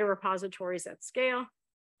for data repositories at scale.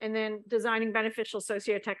 And then designing beneficial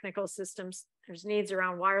socio-technical systems, there's needs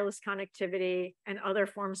around wireless connectivity and other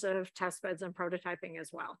forms of test beds and prototyping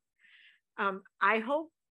as well. I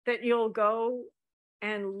hope that you'll go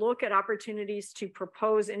and look at opportunities to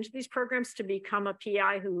propose into these programs to become a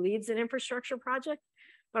PI who leads an infrastructure project.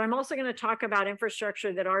 But I'm also going to talk about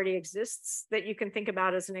infrastructure that already exists that you can think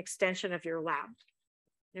about as an extension of your lab.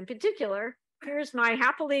 In particular, here's my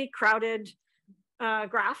happily crowded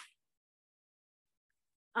graph.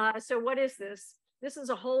 So what is this? This is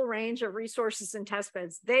a whole range of resources and test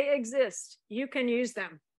beds. They exist. You can use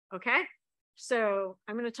them, okay? So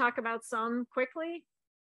I'm going to talk about some quickly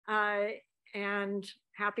and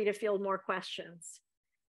happy to field more questions.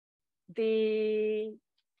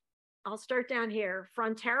 I'll start down here.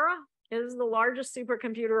 Frontera is the largest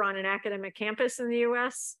supercomputer on an academic campus in the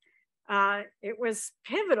US. It was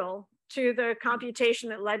pivotal to the computation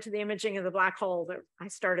that led to the imaging of the black hole that I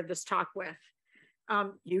started this talk with.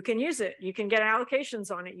 You can use it. You can get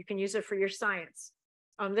allocations on it. You can use it for your science.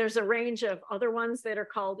 There's a range of other ones that are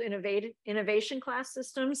called innovation class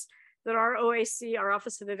systems that our OAC, our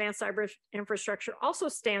Office of Advanced Cyber Infrastructure, also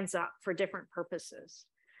stands up for different purposes.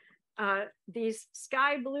 These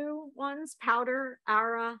sky blue ones, Powder,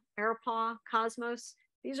 ARA, AirPaw, Cosmos,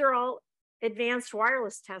 these are all advanced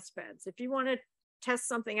wireless test beds. If you want to test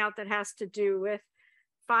something out that has to do with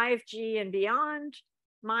 5G and beyond,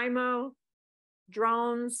 MIMO,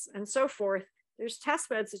 drones, and so forth, there's test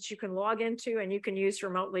beds that you can log into and you can use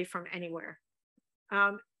remotely from anywhere.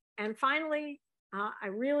 And finally, I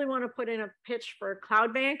really want to put in a pitch for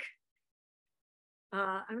CloudBank.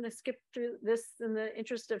 I'm going to skip through this in the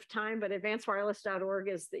interest of time, but advancedwireless.org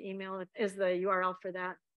is the URL for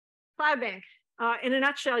that. CloudBank. In a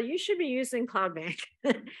nutshell, you should be using CloudBank.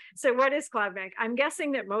 So what is CloudBank? I'm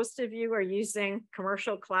guessing that most of you are using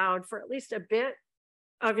commercial cloud for at least a bit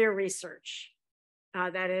of your research.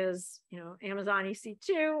 That is, Amazon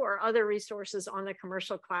EC2 or other resources on the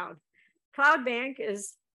commercial cloud. CloudBank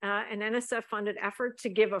is an NSF-funded effort to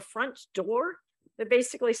give a front door that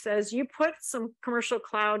basically says you put some commercial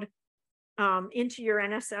cloud into your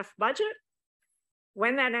NSF budget.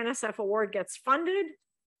 When that NSF award gets funded,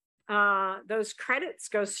 those credits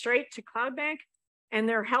go straight to CloudBank and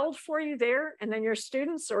they're held for you there. And then your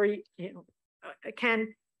students can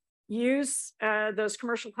use those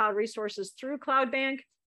commercial cloud resources through CloudBank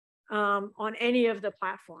on any of the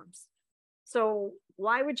platforms. So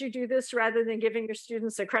why would you do this rather than giving your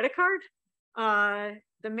students a credit card?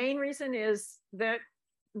 The main reason is that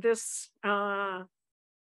this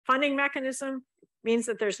funding mechanism means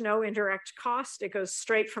that there's no indirect cost. It goes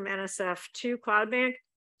straight from NSF to CloudBank.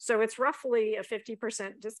 So it's roughly a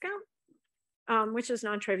 50% discount, which is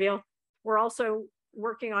non-trivial. We're also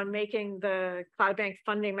working on making the CloudBank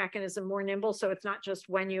funding mechanism more nimble. So it's not just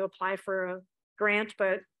when you apply for a grant,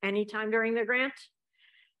 but anytime during the grant.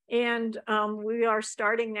 And we are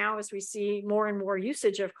starting now, as we see more and more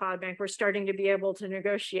usage of CloudBank, we're starting to be able to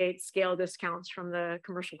negotiate scale discounts from the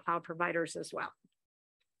commercial cloud providers as well.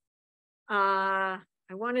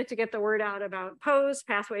 I wanted to get the word out about POSE,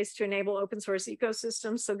 Pathways to Enable Open Source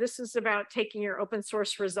Ecosystems. So this is about taking your open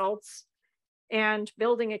source results and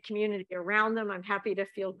building a community around them. I'm happy to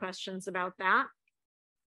field questions about that.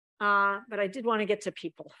 But I did want to get to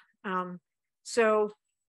people. So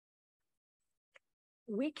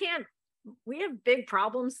we have big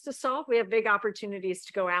problems to solve. We have big opportunities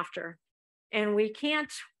to go after. And we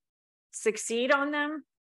can't succeed on them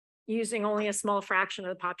using only a small fraction of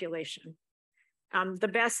the population. The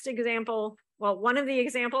best example, well, one of the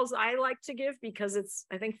examples I like to give, because it's,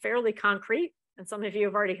 I think, fairly concrete, and some of you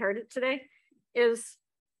have already heard it today, is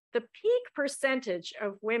the peak percentage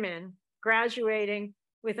of women graduating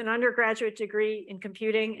with an undergraduate degree in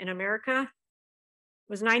computing in America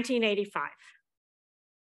was 1985.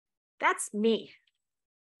 That's me.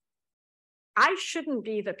 I shouldn't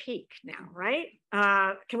be the peak now, right?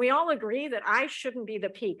 Can we all agree that I shouldn't be the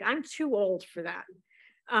peak? I'm too old for that.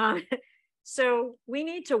 So we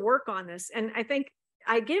need to work on this. And I think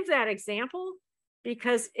I give that example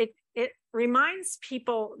because it reminds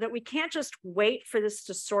people that we can't just wait for this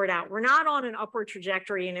to sort out. We're not on an upward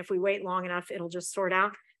trajectory, and if we wait long enough, it'll just sort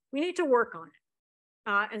out. We need to work on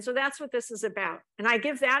it. And so that's what this is about. And I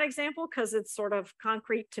give that example because it's sort of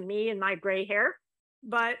concrete to me and my gray hair,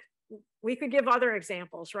 but we could give other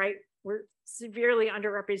examples, right? We're severely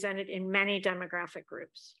underrepresented in many demographic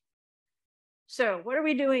groups. So what are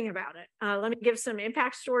we doing about it? Let me give some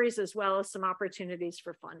impact stories as well as some opportunities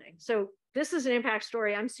for funding. So this is an impact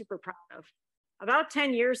story I'm super proud of. About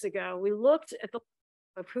 10 years ago, we looked at the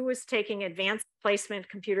of who was taking advanced placement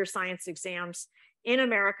computer science exams in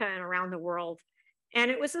America and around the world. And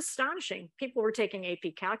it was astonishing. People were taking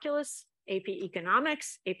AP Calculus, AP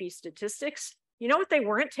Economics, AP Statistics. You know what they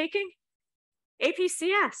weren't taking? AP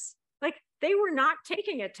CS. Like, they were not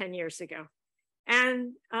taking it 10 years ago.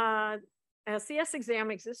 And a CS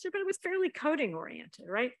exam existed, but it was fairly coding oriented,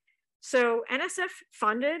 right? So NSF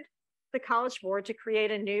funded the College Board to create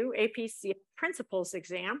a new AP CS principles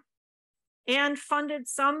exam and funded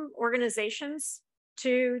some organizations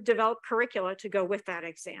to develop curricula to go with that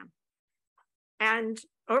exam. And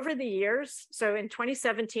over the years, so in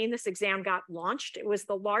 2017, this exam got launched. It was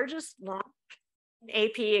the largest launch in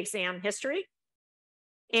AP exam history.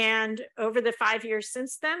 And over the 5 years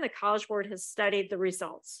since then, the College Board has studied the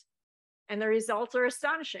results. And the results are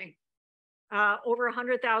astonishing. Over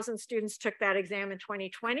 100,000 students took that exam in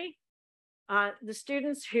 2020. The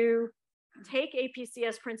students who take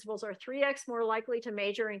APCS principles are 3x more likely to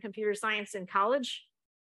major in computer science in college.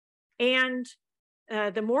 And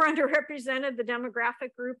the more underrepresented the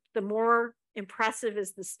demographic group, the more impressive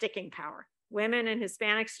is the sticking power. Women and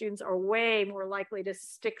Hispanic students are way more likely to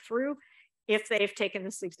stick through if they've taken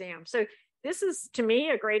this exam. So this is, to me,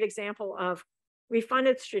 a great example of we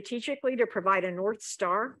funded strategically to provide a North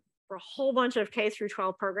Star for a whole bunch of K through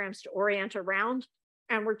 12 programs to orient around,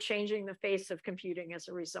 and we're changing the face of computing as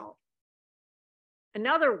a result.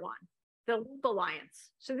 Another one, the Loop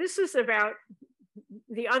Alliance. So this is about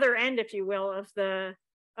the other end, if you will, of the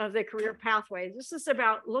career pathways. This is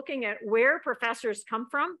about looking at where professors come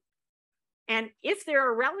from. And if there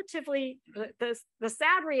are relatively, the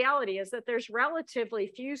sad reality is that there's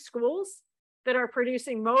relatively few schools that are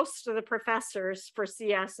producing most of the professors for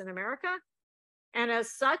CS in America. And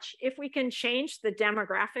as such, if we can change the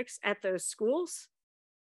demographics at those schools,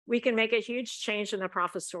 we can make a huge change in the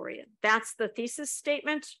professoriate. That's the thesis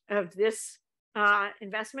statement of this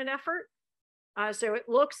investment effort. So it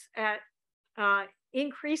looks at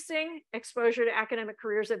increasing exposure to academic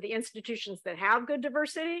careers of the institutions that have good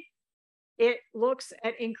diversity. It looks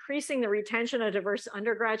at increasing the retention of diverse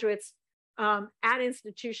undergraduates at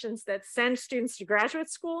institutions that send students to graduate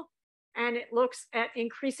school. And it looks at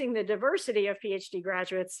increasing the diversity of PhD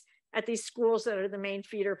graduates at these schools that are the main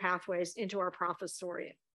feeder pathways into our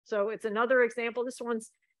professoriate. So it's another example. This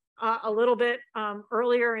one's a little bit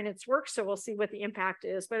earlier in its work, so we'll see what the impact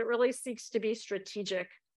is, but it really seeks to be strategic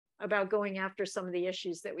about going after some of the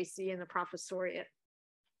issues that we see in the professoriate.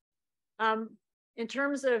 In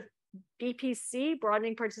terms of BPC,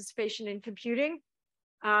 broadening participation in computing,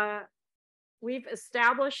 we've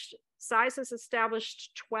established, CISE has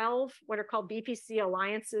established 12 what are called BPC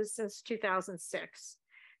alliances since 2006.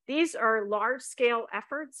 These are large-scale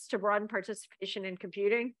efforts to broaden participation in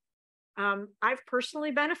computing. I've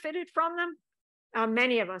personally benefited from them.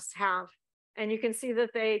 Many of us have. And you can see that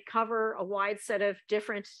they cover a wide set of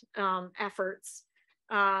different efforts.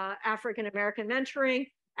 African-American mentoring,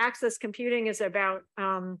 access computing is about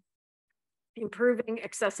improving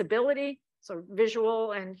accessibility, so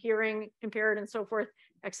visual and hearing impaired and so forth,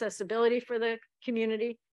 accessibility for the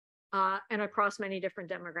community, and across many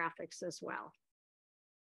different demographics as well.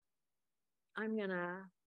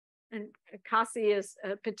 And CASI is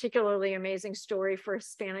a particularly amazing story for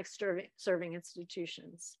Hispanic serving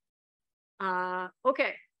institutions.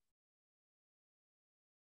 Okay.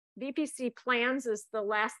 BPC plans is the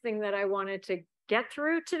last thing that I wanted to get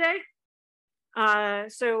through today.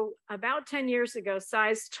 So about 10 years ago,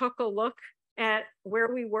 CISE took a look at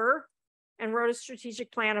where we were and wrote a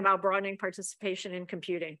strategic plan about broadening participation in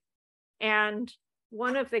computing. And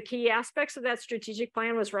one of the key aspects of that strategic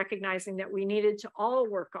plan was recognizing that we needed to all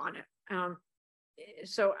work on it.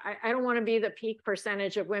 So I don't want to be the peak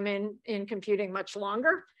percentage of women in computing much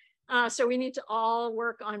longer. So we need to all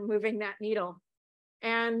work on moving that needle.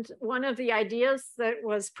 And one of the ideas that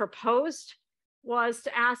was proposed was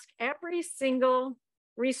to ask every single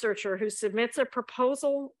researcher who submits a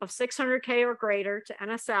proposal of 600K or greater to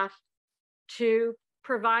NSF to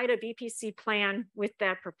provide a BPC plan with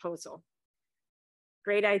that proposal.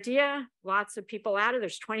 Great idea, lots of people at it.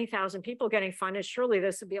 There's 20,000 people getting funded. Surely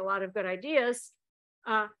this would be a lot of good ideas.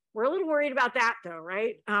 We're a little worried about that though,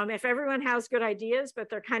 right? If everyone has good ideas, but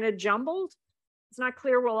they're kind of jumbled, it's not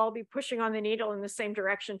clear we'll all be pushing on the needle in the same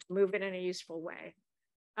direction to move it in a useful way.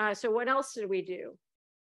 So what else did we do?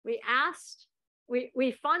 We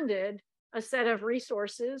funded a set of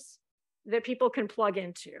resources that people can plug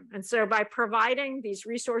into. And so by providing these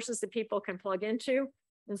resources that people can plug into,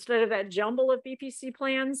 instead of that jumble of BPC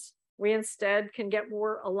plans, we instead can get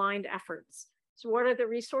more aligned efforts. So what are the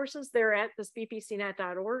resources? They're at this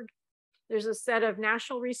bpcnet.org. There's a set of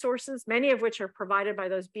national resources, many of which are provided by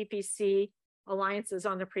those BPC alliances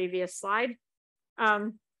on the previous slide.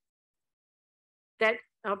 That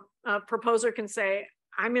a proposer can say,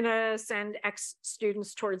 I'm going to send X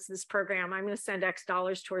students towards this program. I'm going to send X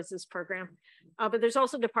dollars towards this program. But there's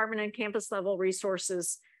also department and campus level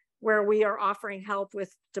resources where we are offering help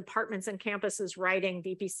with departments and campuses writing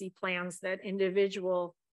BPC plans that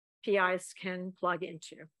individual PIs can plug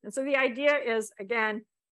into. And so the idea is, again,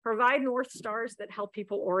 provide North Stars that help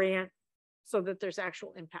people orient so that there's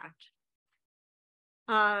actual impact.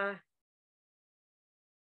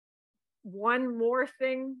 One more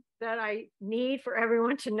thing that I need for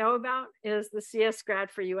everyone to know about is the CS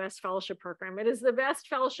Grad for US Fellowship Program. It is the best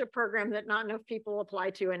fellowship program that not enough people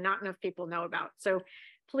apply to and not enough people know about. So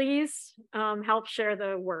please help share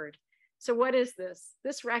the word. So what is this?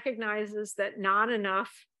 This recognizes that not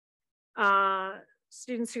enough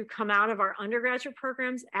students who come out of our undergraduate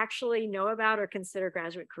programs actually know about or consider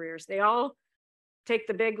graduate careers. They all take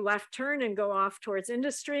the big left turn and go off towards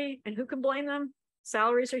industry. And who can blame them?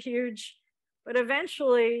 Salaries are huge, but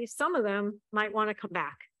eventually some of them might want to come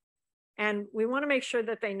back. And we want to make sure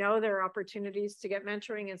that they know there are opportunities to get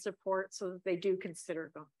mentoring and support so that they do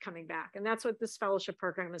consider coming back. And that's what this fellowship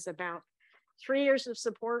program is about. 3 years of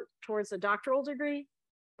support towards a doctoral degree,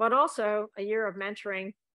 but also a year of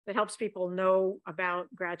mentoring that helps people know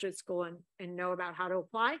about graduate school and know about how to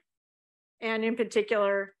apply. And in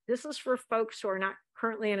particular, this is for folks who are not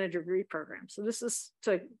currently in a degree program. So this is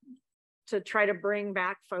to try to bring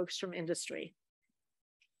back folks from industry.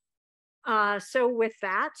 So with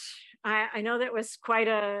that, I know that was quite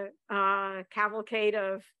a cavalcade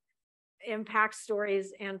of impact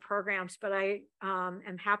stories and programs, but I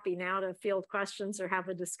am happy now to field questions or have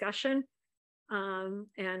a discussion. And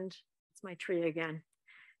it's my tree again.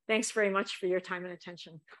 Thanks very much for your time and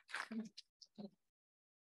attention.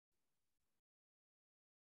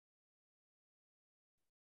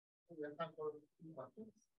 We have time for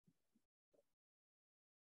questions.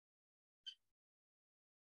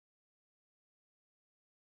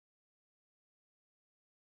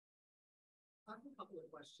 I have a couple of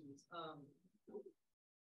questions.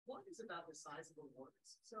 One is about the size of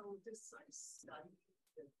awards. So does CISE study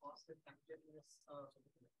the cost effectiveness of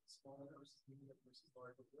smaller versus medium versus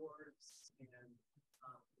large awards? And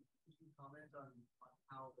could you comment on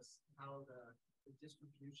how the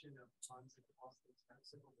distribution of funds and cost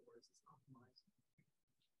expensive awards is optimized?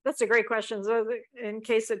 That's a great question. So in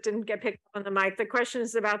case it didn't get picked up on the mic, the question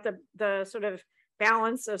is about the sort of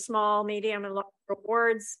balance of small, medium, and large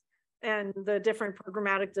awards and the different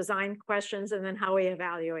programmatic design questions, and then how we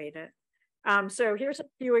evaluate it. So here's a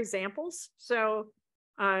few examples. So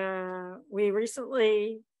we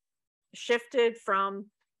recently shifted from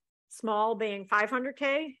small being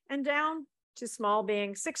 500K and down to small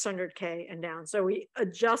being 600K and down. So we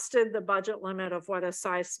adjusted the budget limit of what a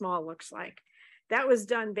size small looks like. That was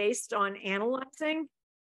done based on analyzing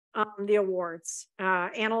the awards,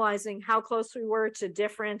 analyzing how close we were to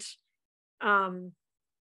different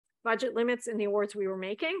budget limits in the awards we were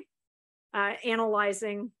making,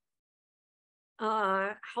 analyzing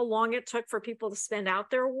how long it took for people to spend out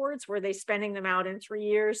their awards. Were they spending them out in 3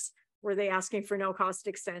 years? Were they asking for no cost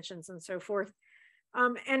extensions and so forth?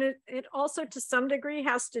 And it also to some degree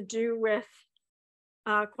has to do with,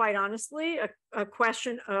 quite honestly, a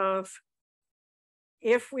question of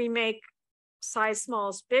if we make size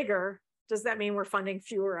smalls bigger, does that mean we're funding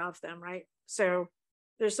fewer of them, right? So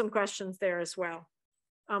there's some questions there as well.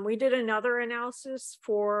 We did another analysis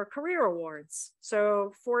for career awards.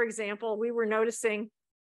 So for example, we were noticing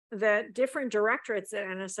that different directorates at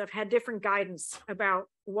NSF had different guidance about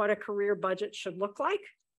what a career budget should look like.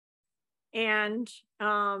 And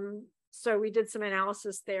so we did some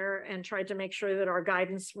analysis there and tried to make sure that our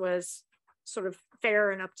guidance was sort of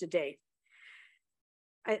fair and up to date.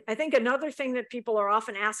 I think another thing that people are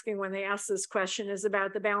often asking when they ask this question is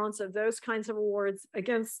about the balance of those kinds of awards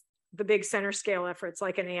against the big center scale efforts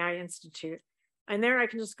like an AI Institute. And there I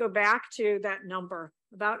can just go back to that number.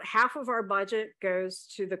 About half of our budget goes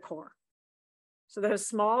to the core. So those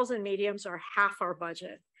smalls and mediums are half our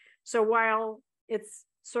budget. So while it's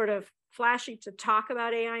sort of flashy to talk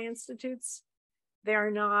about AI institutes, they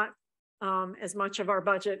are not as much of our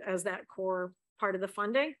budget as that core part of the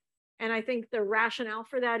funding. And I think the rationale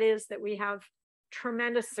for that is that we have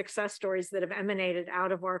tremendous success stories that have emanated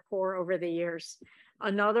out of our core over the years.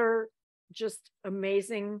 Another just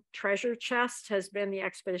amazing treasure chest has been the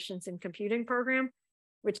Expeditions in Computing program,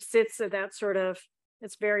 which sits at that sort of,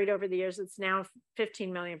 it's varied over the years. It's now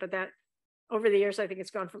 15 million, but that over the years, I think it's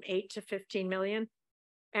gone from 8 to 15 million.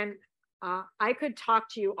 And I could talk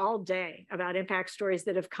to you all day about impact stories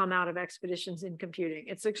that have come out of Expeditions in Computing.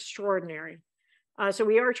 It's extraordinary. So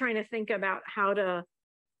we are trying to think about how to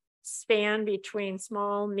span between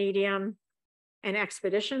small, medium, and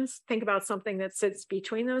expeditions. Think about something that sits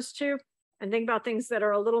between those two, and think about things that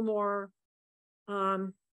are a little more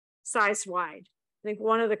size-wide. I think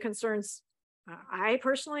one of the concerns I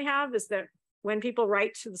personally have is that when people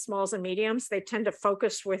write to the smalls and mediums, they tend to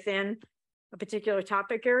focus within a particular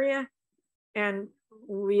topic area. And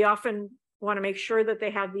we often want to make sure that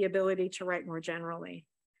they have the ability to write more generally.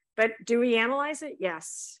 But do we analyze it?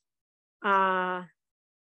 Yes. And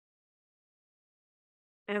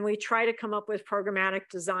we try to come up with programmatic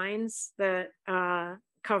designs that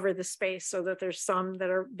cover the space so that there's some that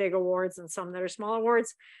are big awards and some that are small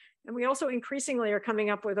awards. And we also increasingly are coming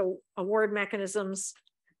up with award mechanisms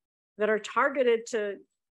that are targeted to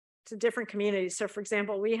different communities. So for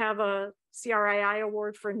example, we have a CRII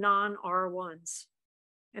award for non-R1s.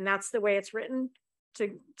 And that's the way it's written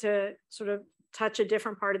to sort of touch a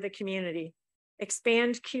different part of the community.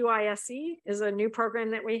 Expand QISE is a new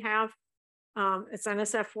program that we have. It's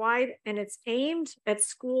NSF wide, and it's aimed at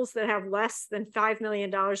schools that have less than $5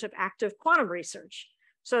 million of active quantum research.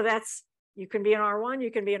 So that's, you can be an R1, you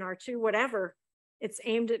can be an R2, whatever. It's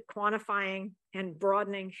aimed at quantifying and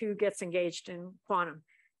broadening who gets engaged in quantum.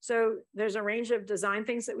 So there's a range of design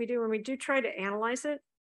things that we do, and we do try to analyze it.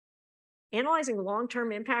 Analyzing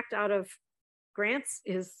long-term impact out of grants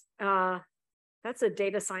is, that's a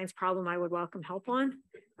data science problem I would welcome help on,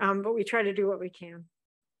 but we try to do what we can.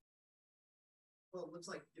 Well, it looks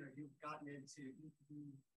like you've gotten into,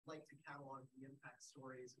 you like to catalog the impact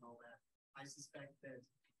stories and all that. I suspect that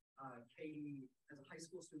Katie, as a high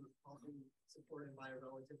school student, was probably supported by a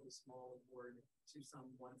relatively small award to some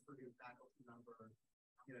one Purdue faculty member,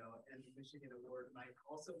 and the Michigan award might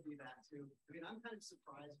also be that too. I mean, I'm kind of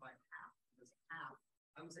surprised by half, because half,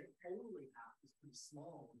 I would say totally half, is pretty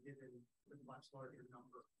small given the much larger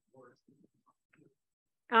number of awards.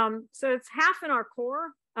 So it's half in our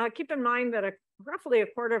core. Keep in mind that roughly a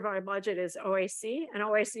quarter of our budget is OAC, and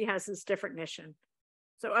OAC has this different mission.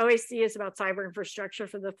 So OAC is about cyber infrastructure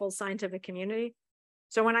for the full scientific community.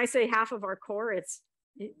 So when I say half of our core, it's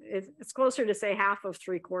closer to say half of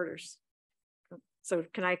 3/4. So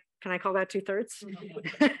can I call that 2/3?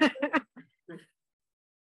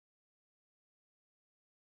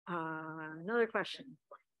 Another question.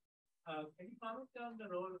 Can you comment on the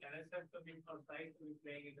role NSF outside to be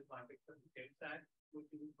playing in the context of the CISE Act? Would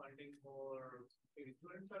you be funding more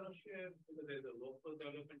student fellowship because there's a local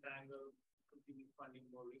development angle? Would you be funding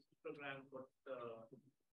more research programs? What's the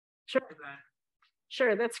plan?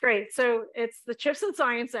 Sure, that's great. So it's the Chips and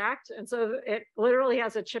Science Act. And so it literally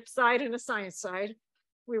has a chip side and a science side.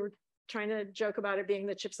 We were trying to joke about it being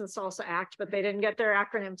the Chips and Salsa Act, but they didn't get their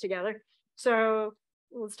acronym together. So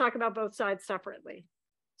let's talk about both sides separately.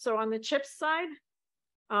 So on the CHIPS side,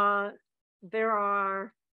 there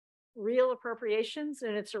are real appropriations,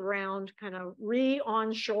 and it's around kind of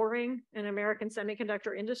re-onshoring an American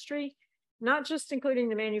semiconductor industry, not just including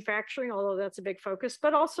the manufacturing, although that's a big focus,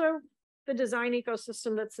 but also the design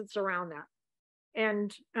ecosystem that sits around that.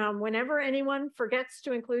 And whenever anyone forgets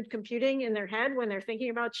to include computing in their head when they're thinking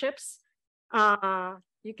about chips,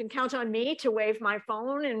 you can count on me to wave my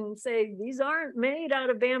phone and say, these aren't made out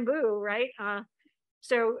of bamboo, right?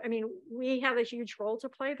 So, I mean, we have a huge role to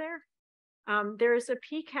play there. There is a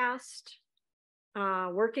PCAST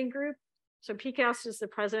working group. So PCAST is the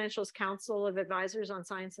Presidential Council of Advisors on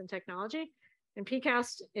Science and Technology. And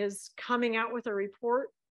PCAST is coming out with a report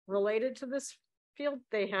related to this field.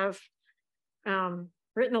 They have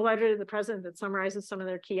written a letter to the president that summarizes some of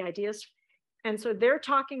their key ideas. And so they're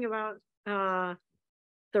talking about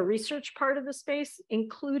the research part of the space,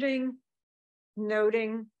 including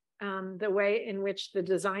noting the way in which the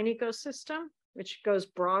design ecosystem, which goes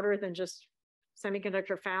broader than just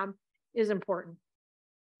semiconductor fab, is important.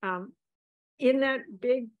 In that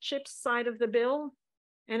big CHIPS side of the bill,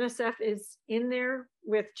 NSF is in there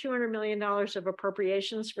with $200 million of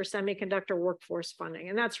appropriations for semiconductor workforce funding,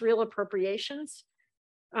 and that's real appropriations.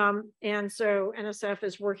 And so NSF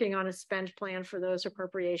is working on a spend plan for those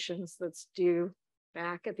appropriations that's due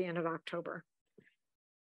back at the end of October.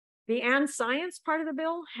 The and science part of the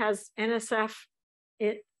bill has NSF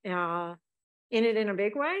in it in a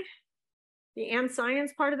big way. The and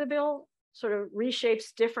science part of the bill sort of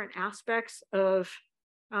reshapes different aspects of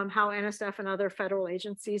how NSF and other federal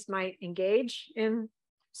agencies might engage in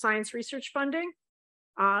science research funding.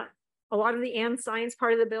 A lot of the and science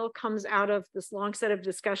part of the bill comes out of this long set of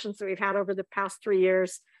discussions that we've had over the past 3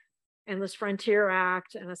 years, Endless Frontier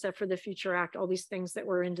Act, NSF for the Future Act, all these things that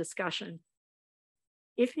were in discussion.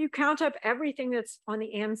 If you count up everything that's on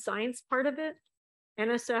the and science part of it,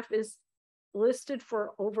 NSF is listed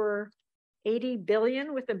for over 80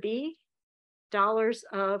 billion with a B dollars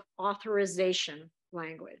of authorization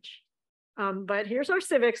language. But here's our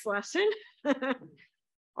civics lesson.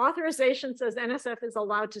 Authorization says NSF is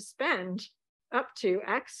allowed to spend up to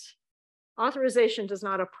X. Authorization does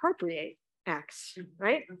not appropriate X,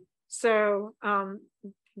 right? So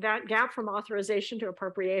that gap from authorization to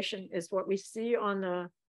appropriation is what we see on the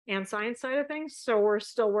and science side of things. So we're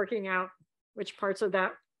still working out which parts of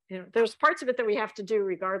that, you know, there's parts of it that we have to do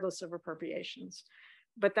regardless of appropriations.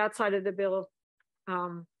 But that side of the bill,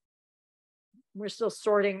 we're still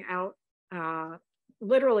sorting out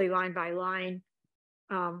literally line by line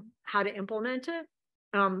how to implement it.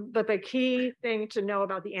 But the key thing to know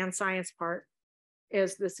about the and science part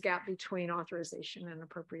is this gap between authorization and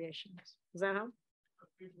appropriations. Does that help?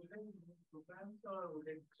 Programs, or would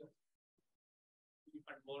it just be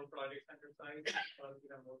more projects under CISE,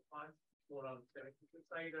 or more funds, more on the technical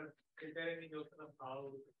side, or is there any notion of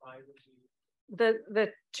how the CISE would be?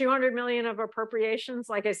 The 200 million of appropriations,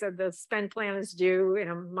 like I said, the spend plan is due in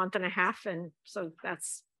a month and a half, and so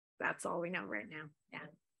that's all we know right now. Yeah.